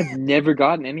 I've never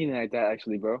gotten anything like that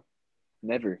actually, bro.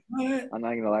 Never. What? I'm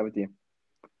not gonna lie with you.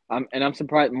 I'm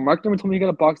surprised. Marc never told me he got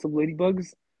a box of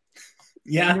ladybugs.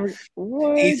 He Yeah, never.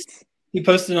 What? he's he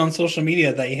posted on social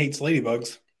media that he hates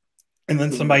ladybugs, and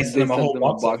then So somebody sent they him a sent whole them a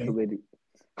box of box of them. lady.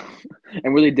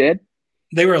 And were they dead?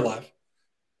 They were alive.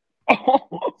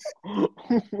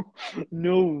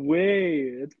 No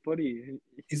way. That's funny.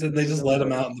 He said He they didn't just know let him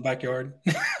about it. out in the backyard.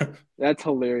 That's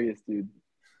hilarious, dude.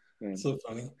 Man. So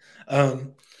funny.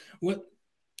 What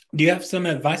do you have some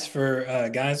advice for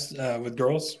guys with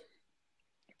girls?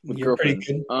 With You're pretty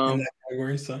girlfriends. good in that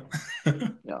category, so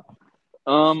Yeah.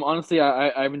 Honestly,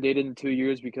 I haven't dated in 2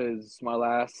 years because my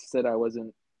last said I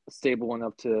wasn't stable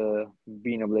enough to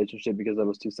be in a relationship because I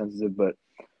was too sensitive. But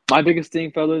my biggest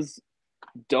thing, fellas,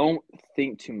 don't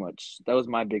think too much. That was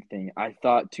my big thing. I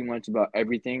thought too much about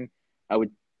everything. I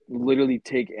would literally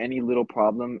take any little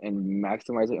problem and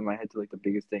maximize it in my head to like the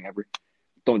biggest thing ever.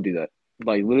 Don't do that.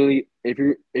 Like literally, if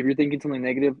you're thinking something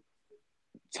negative,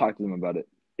 talk to them about it.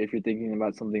 If you're thinking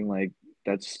about something like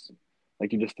that's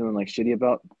like you're just feeling like shitty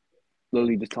about,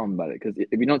 literally just tell them about it. Because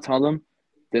if you don't tell them,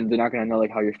 then they're not gonna know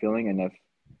like how you're feeling, and if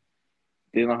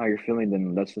they don't know how you're feeling,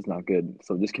 then that's just not good.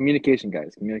 So just communication,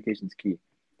 guys. Communication's key.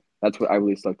 That's what I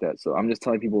really sucked at. So I'm just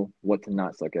telling people what to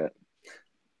not suck at.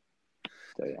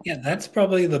 So yeah, yeah, that's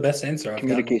probably the best answer I've gotten.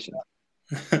 communication.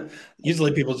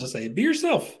 Usually, people just say, "Be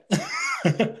yourself."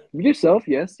 Be yourself,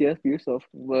 yes, yes, be yourself.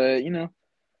 But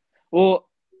well,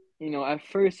 at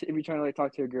first, if you're trying to like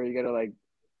talk to a girl, you gotta like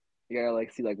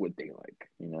see like what they like.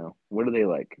 What do they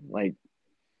like? Like,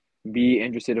 be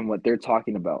interested in what they're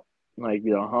talking about. Like,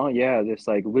 huh? Yeah, just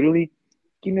like literally,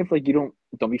 even if like you don't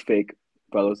be fake,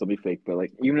 fellas, don't be fake. But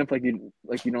like, even if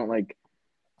you don't like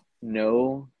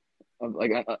know,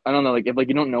 like I don't know, like if like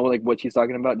you don't know like what she's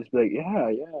talking about, just be like, yeah,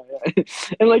 yeah, yeah,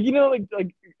 and like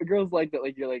like girls like that,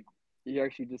 like you're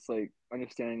actually just like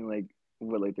understanding like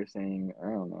what like they're saying. I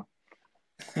don't know.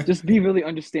 Just be really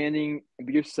understanding,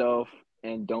 be yourself,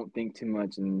 and don't think too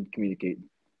much and communicate.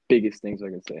 Biggest things I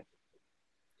can say.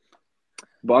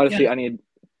 But Yeah. honestly, I need to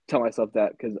tell myself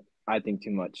that because I think too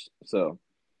much. So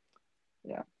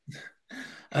yeah.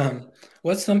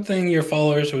 What's something your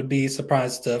followers would be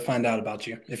surprised to find out about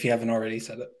you if you haven't already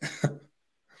said it?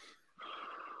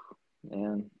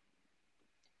 And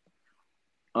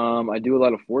I do a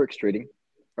lot of forex trading,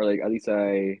 or like at least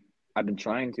I've been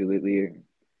trying to lately.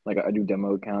 Like I do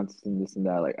demo accounts and this and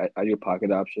that. Like I do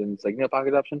pocket options. Like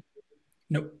pocket option.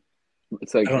 Nope. I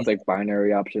It's don't. like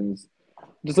binary options.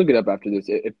 Just look it up after this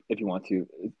if you want to.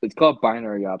 It's called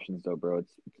binary options though, bro.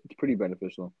 It's pretty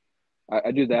beneficial. I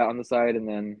do that on the side, and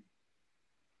then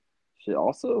shit.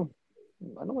 Also,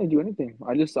 I don't really do anything.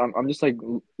 I'm just like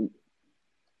low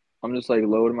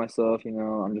to myself.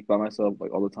 I'm just by myself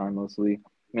like all the time mostly. I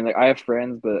mean, like I have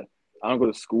friends, but I don't go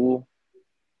to school.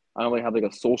 I don't really have like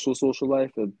a social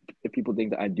life. If people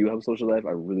think that I do have a social life,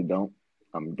 I really don't.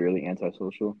 I'm really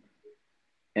antisocial,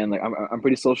 and like I'm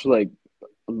pretty social like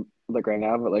right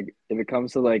now. But like if it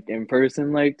comes to like in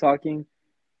person like talking,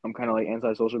 I'm kind of like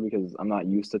antisocial because I'm not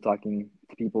used to talking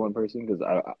to people in person because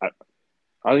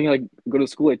I don't even like go to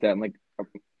school like that. I'm like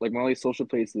my only social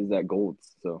place is at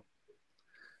Gold's, so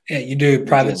Yeah, you do the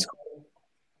private gym. school.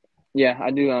 Yeah,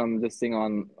 I do this thing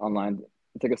online.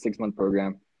 It's like a 6 month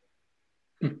program.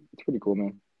 Hmm. It's pretty cool,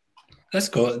 man. That's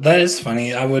cool. That is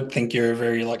funny. I would think you're a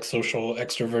very like social,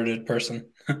 extroverted person.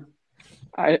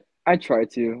 I try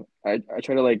to. I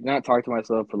try to like not talk to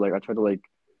myself, but like I try to like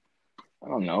I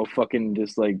don't know, fucking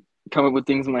just like come up with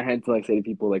things in my head to like say to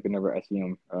people like whenever I see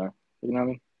them. You know what I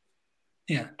mean?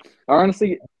 Yeah.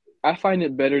 Honestly, I find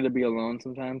it better to be alone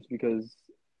sometimes because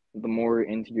the more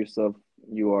into yourself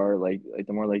you are, like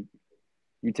the more like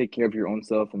you take care of your own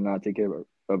self and not take care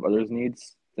of others'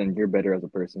 needs, then you're better as a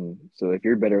person. So if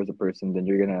you're better as a person, then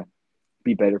you're gonna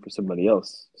be better for somebody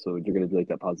else. So you're gonna be like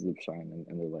that positive shine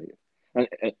in their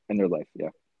life, in their life. Yeah.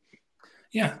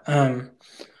 Yeah.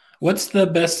 What's the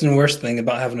best and worst thing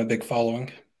about having a big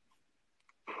following?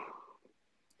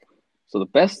 So the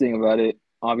best thing about it,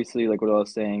 obviously, like what I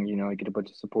was saying, you get a bunch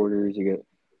of supporters, you get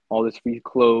all this free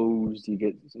clothes, you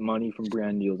get money from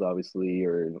brand deals, obviously,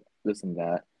 or this and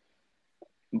that.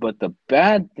 But the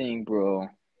bad thing, bro,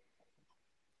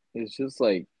 is just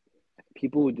like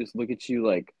people would just look at you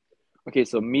like, okay,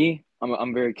 so me,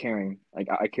 I'm very caring. Like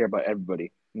I care about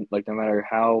everybody. Like no matter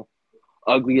how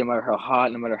ugly, no matter how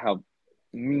hot, no matter how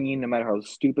mean, no matter how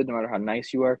stupid, no matter how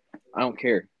nice you are, I don't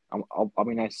care. I'll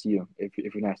be nice to you if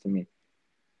you're nice to me.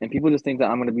 And people just think that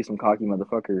I'm gonna be some cocky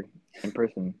motherfucker in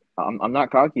person. I'm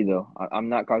not cocky though. I'm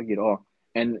not cocky at all.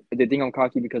 And they think I'm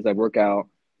cocky because I work out,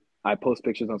 I post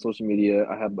pictures on social media,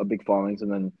 I have a big followings,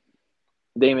 and then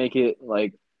they make it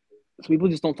like so people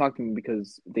just don't talk to me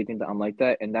because they think that I'm like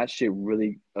that, and that shit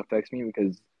really affects me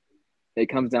because it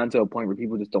comes down to a point where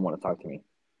people just don't want to talk to me.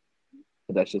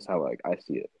 But that's just how like I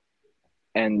see it.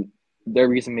 And their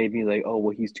reason may be like, oh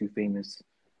well, he's too famous,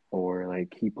 or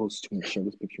like he posts too much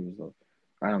shirtless pictures, or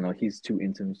I don't know, he's too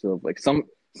into himself. Like some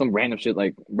random shit.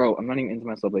 Like, bro, I'm not even into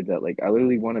myself like that. Like, I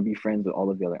literally want to be friends with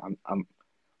all of you. Like,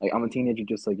 I'm a teenager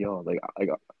just like y'all. Like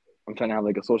I'm trying to have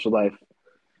like a social life.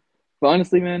 But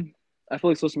honestly, man, I feel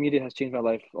like social media has changed my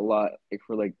life a lot, like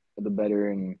for like the better,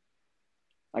 and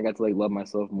I got to like love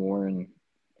myself more, and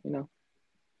you know,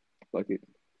 fuck it.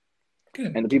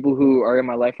 And the Good. people who are in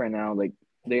my life right now, like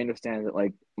they understand that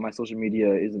like my social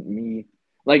media isn't me.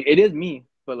 Like it is me,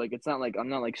 but like it's not like I'm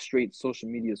not like straight social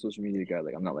media guy.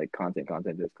 Like I'm not like content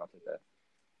this, content that.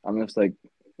 I'm just like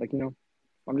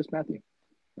I'm just Matthew.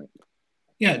 Like,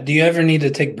 Yeah. Do you ever need to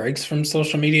take breaks from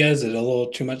social media? Is it a little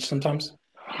too much sometimes?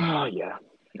 oh yeah,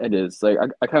 it is. Like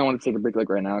I kind of want to take a break like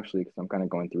right now actually because I'm kind of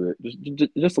going through it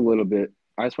just a little bit.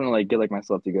 I just want to like get like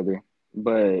myself together,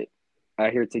 but I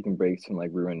hear taking breaks can like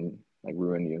ruin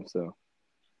you. So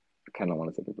I kind of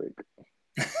want to take a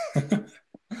break.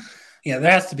 Yeah,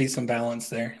 there has to be some balance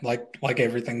there. Like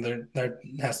everything, there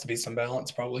has to be some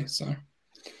balance probably. So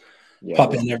Yeah,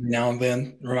 pop bro. in every now and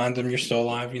then, remind them you're still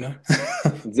alive.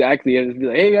 Exactly. I just be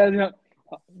like, hey guys,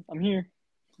 I'm here.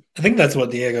 I think that's what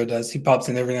Diego does. He pops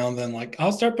in every now and then, like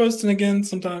I'll start posting again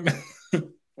sometime.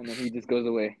 And then he just goes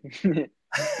away.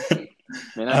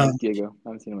 Man, I um, miss Diego. I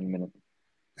haven't seen him in a minute.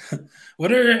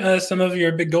 what are some of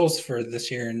your big goals for this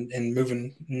year and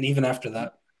moving, and even after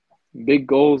that? Big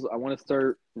goals. I want to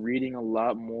start reading a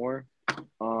lot more.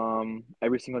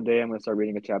 Every single day I'm gonna start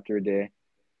reading a chapter a day,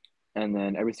 and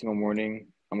then every single morning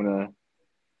I'm gonna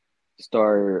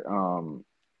start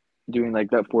doing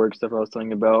like that forex stuff I was telling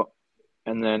you about,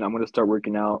 and then I'm gonna start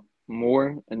working out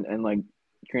more and like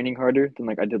training harder than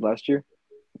like I did last year.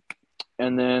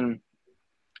 And then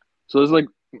so those are like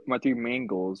my three main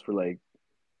goals for like,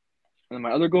 and then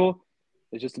my other goal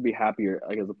is just to be happier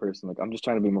like as a person. Like I'm just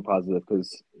trying to be more positive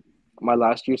because my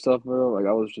last year stuff, bro, like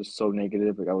I was just so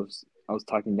negative. Like I was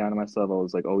talking down to myself. I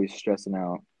was like always stressing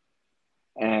out.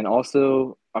 And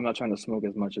also, I'm not trying to smoke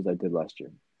as much as I did last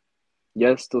year.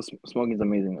 Yes, still smoking is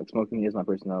amazing. Like smoking is my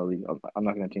personality. I'm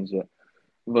not gonna change that.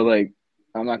 But like,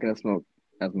 I'm not gonna smoke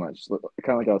as much. So,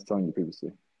 kind of like I was telling you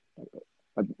previously.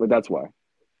 But that's why.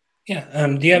 Yeah.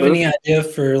 Do you have But any idea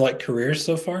for like careers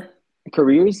so far?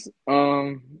 careers,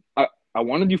 I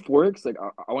want to do forex. Like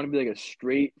I want to be like a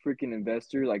straight freaking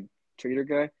investor, like trader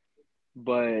guy.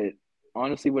 But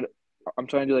honestly, what I'm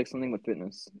trying to do like something with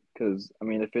fitness because I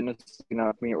mean, if fitness is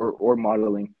not for me or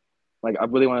modeling, like I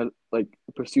really want to like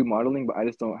pursue modeling, but I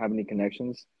just don't have any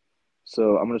connections.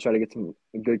 So I'm gonna try to get some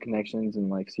good connections and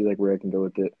like see like where I can go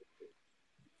with it.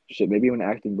 Shit, maybe even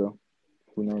acting, bro.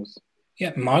 Who knows?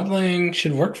 Yeah, modeling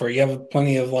should work for you. You have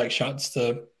plenty of like shots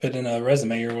to put in a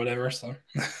resume or whatever. So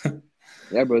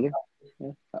Yeah, brother.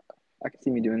 Yeah, I can see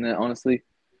me doing that. Honestly,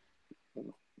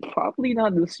 probably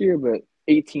not this year, but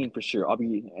 18 for sure. I'll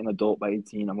be an adult by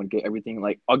 18. I'm gonna get everything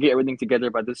like I'll get everything together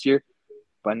by this year.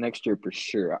 By next year for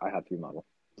sure, I have to remodel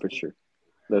for sure.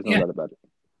 There's no Yeah. doubt about it.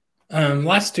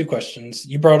 Last two questions.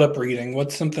 You brought up reading.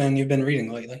 What's something you've been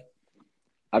reading lately?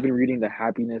 I've been reading The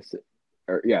Happiness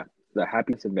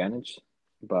Advantage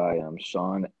by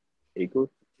Sean Aker.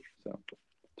 So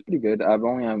it's pretty good. I'm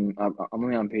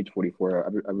only on page 44.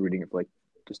 I've been reading it for like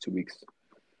just 2 weeks,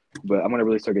 but I'm gonna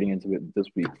really start getting into it this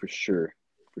week for sure,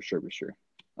 for sure, for sure.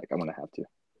 Like I'm gonna have to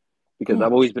because Cool.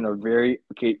 I've always been a very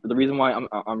okay. The reason why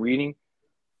I'm reading,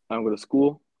 I don't go to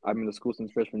school. I've been to school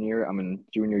since freshman year. I'm in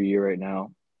junior year right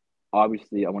now.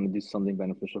 Obviously, I want to do something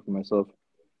beneficial for myself.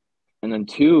 And then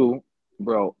two,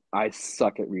 bro, I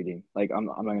suck at reading. Like I'm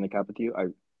not gonna cap it to you.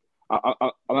 I'm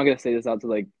not gonna say this out to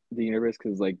like the universe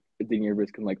because like the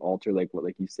universe can like alter like what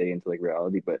like you say into like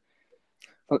reality. But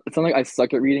it's not like I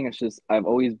suck at reading. It's just I've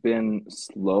always been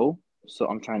slow, so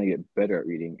I'm trying to get better at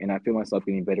reading, and I feel myself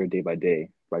getting better day by day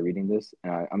by reading this.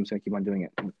 And I'm just gonna keep on doing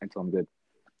it until I'm good,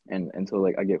 and until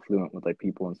like I get fluent with like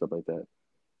people and stuff like that.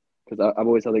 Because I've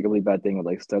always had like a really bad thing with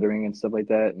like stuttering and stuff like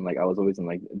that, and like I was always in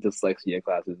like dyslexia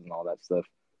classes and all that stuff.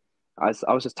 I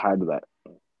was just tired of that,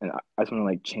 and I just want to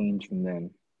like change from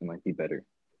then and like be better.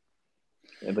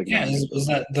 If like Yeah, that makes is sense.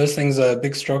 that those things a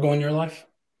big struggle in your life?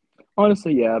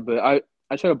 Honestly, yeah, but I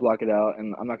try to block it out,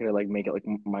 and I'm not gonna like make it like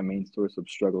my main source of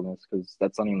struggleness because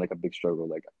that's not even like a big struggle.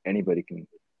 Like anybody can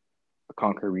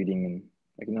conquer reading and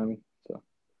like you know what I mean. So.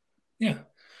 Yeah.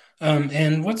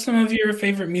 And what's some of your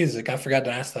favorite music? I forgot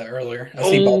to ask that earlier. I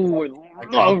see Bob in Oh, the I love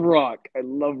background. rock. I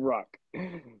love rock.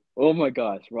 Oh my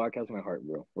gosh, rock has my heart,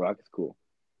 bro. Rock is cool.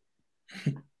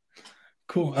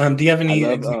 Cool. Do you have I any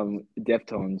love examples?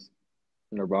 Deftones,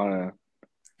 Nirvana,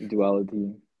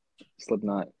 Duality,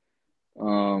 Slipknot.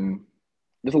 Um,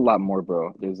 there's a lot more,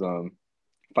 bro. There's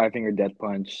Five Finger Death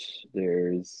Punch.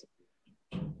 There's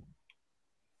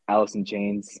Alice in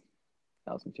Chains.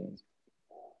 Alice in Chains.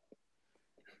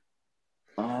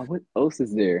 What else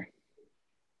is there?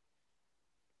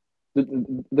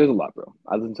 There's a lot, bro.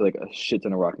 I listen to like a shit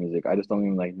ton of rock music. I just don't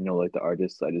even like know like the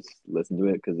artists. I just listen to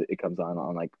it because it comes on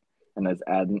like and it's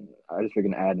adding. I just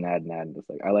freaking add and add and add. It's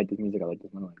like I like this music. I like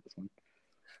this one. I like this one.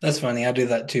 That's funny. I do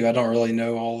that too. I don't really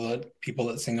know all the people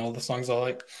that sing all the songs I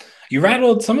like. You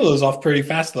rattled some of those off pretty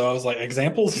fast, though. I was like,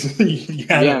 examples? You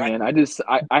had it Yeah, right. man.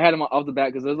 I had them off the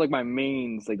bat because those like my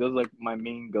mains. Like those are, like my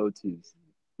main go tos.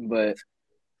 But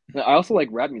I also like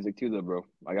rap music too, though, bro.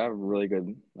 Like I have really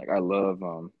good. Like I love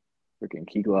freaking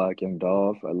Key Glock, Young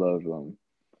Dolph. I love who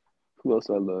else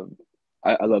do I love?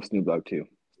 I love Snoop Dogg too.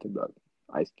 Snoop Dogg,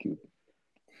 Ice Cube,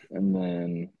 and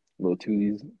then Lil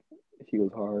Tooties, he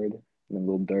goes hard. And then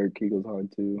Lil Durk, he goes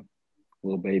hard too.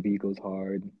 Lil Baby goes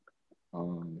hard.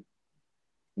 Um,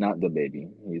 not the baby.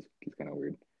 He's kind of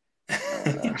weird.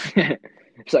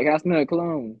 She's like, I smell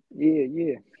cologne. Yeah,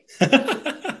 yeah.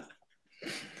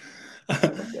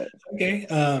 Stuff like that. Okay.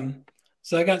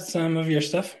 So I got some of your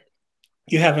stuff.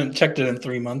 You haven't checked it in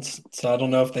 3 months, so I don't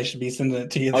know if they should be sending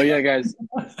it to you Oh yeah, then. guys,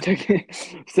 check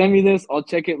it. Send me this. I'll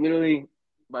check it literally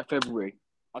by February.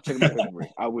 I'll check it by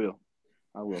February. I will.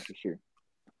 I will for sure.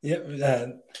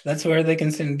 Yep, that's where they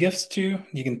can send gifts to.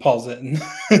 You can pause it and,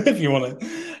 if you want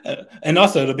to, and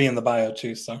also it'll be in the bio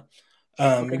too. So, we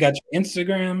Okay. got your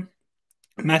Instagram,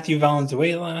 Matthew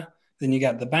Valenzuela. Then you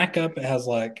got the backup. It has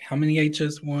like how many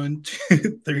H's? One,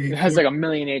 two, three, It has four. like a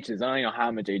million H's. I don't even know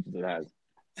how much H's it has.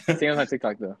 Same as my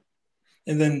TikTok though.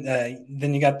 And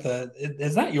then you got the.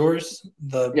 Is that yours?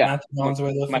 The Yeah, Matthew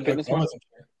Valenzuela. my Okay, fitness I one. wasn't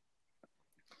sure.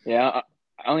 Yeah,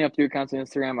 I only have 3 accounts on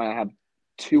Instagram. I have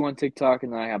two on TikTok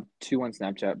and then I have two on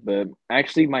Snapchat. But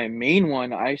actually, my main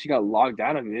one, I actually got logged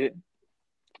out of it,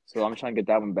 so I'm trying to get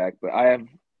that one back. But I have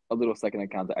a little second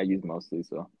account that I use mostly.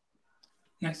 So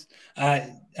Nice.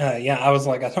 Yeah, I was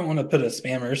like, I don't want to put a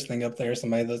spammers thing up there.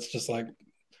 Somebody that's just like,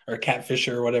 or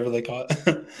catfisher or whatever they call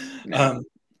it. nah,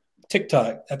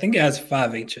 TikTok, I think it has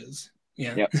 5 H's.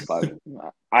 Yeah. yep, five.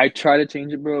 I try to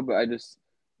change it, bro, but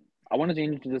I want to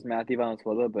change it to just Matthew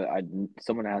Valenzuela, but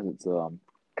someone has it, so I'm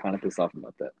kind of pissed off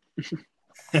about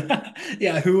that.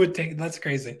 Yeah, who would take that's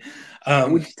crazy.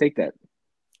 Who would just take that?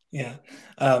 Yeah.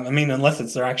 I mean, unless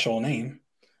it's their actual name.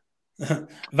 Which would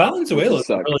Valenzuela is a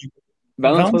suck. really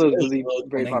Valenzuela is Valenzuela is a really really cool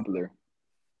very name. popular.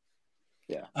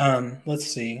 Yeah. Let's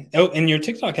see. Oh, and your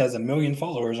TikTok has 1 million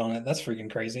followers on it. That's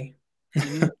freaking crazy.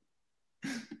 Mm-hmm. But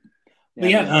Yeah,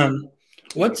 yeah, man. It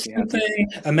makes what's me happy. something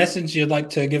a message you'd like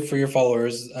to give for your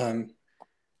followers?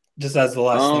 Just as the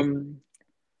last thing. Um,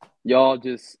 y'all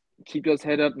just keep your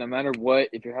head up no matter what.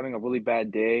 If you're having a really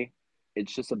bad day,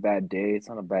 it's just a bad day. It's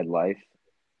not a bad life.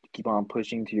 Keep on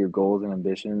pushing to your goals and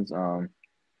ambitions.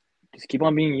 Just keep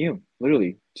on being you.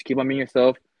 Literally, just keep on being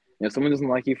yourself. If someone doesn't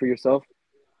like you for yourself,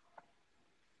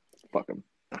 fuck them.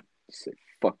 Just say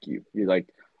fuck you. You're like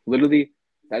literally.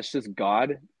 That's just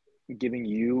God giving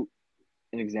you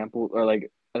an example or like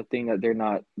a thing that they're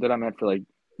not meant for. Like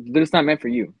they're just not meant for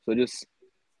you. So just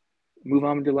move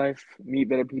on with your life. Meet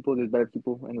better people. There's better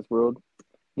people in this world.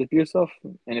 Just be yourself.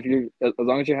 And if you're as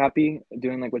long as you're happy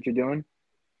doing like what you're doing,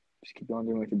 just keep on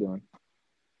doing what you're doing.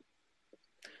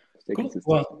 Stay Cool. consistent.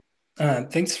 Well,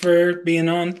 thanks for being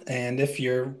on. And if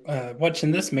you're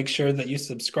watching this, make sure that you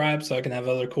subscribe so I can have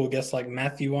other cool guests like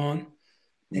Mathew on. And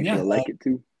Make sure yeah, to like it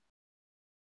too.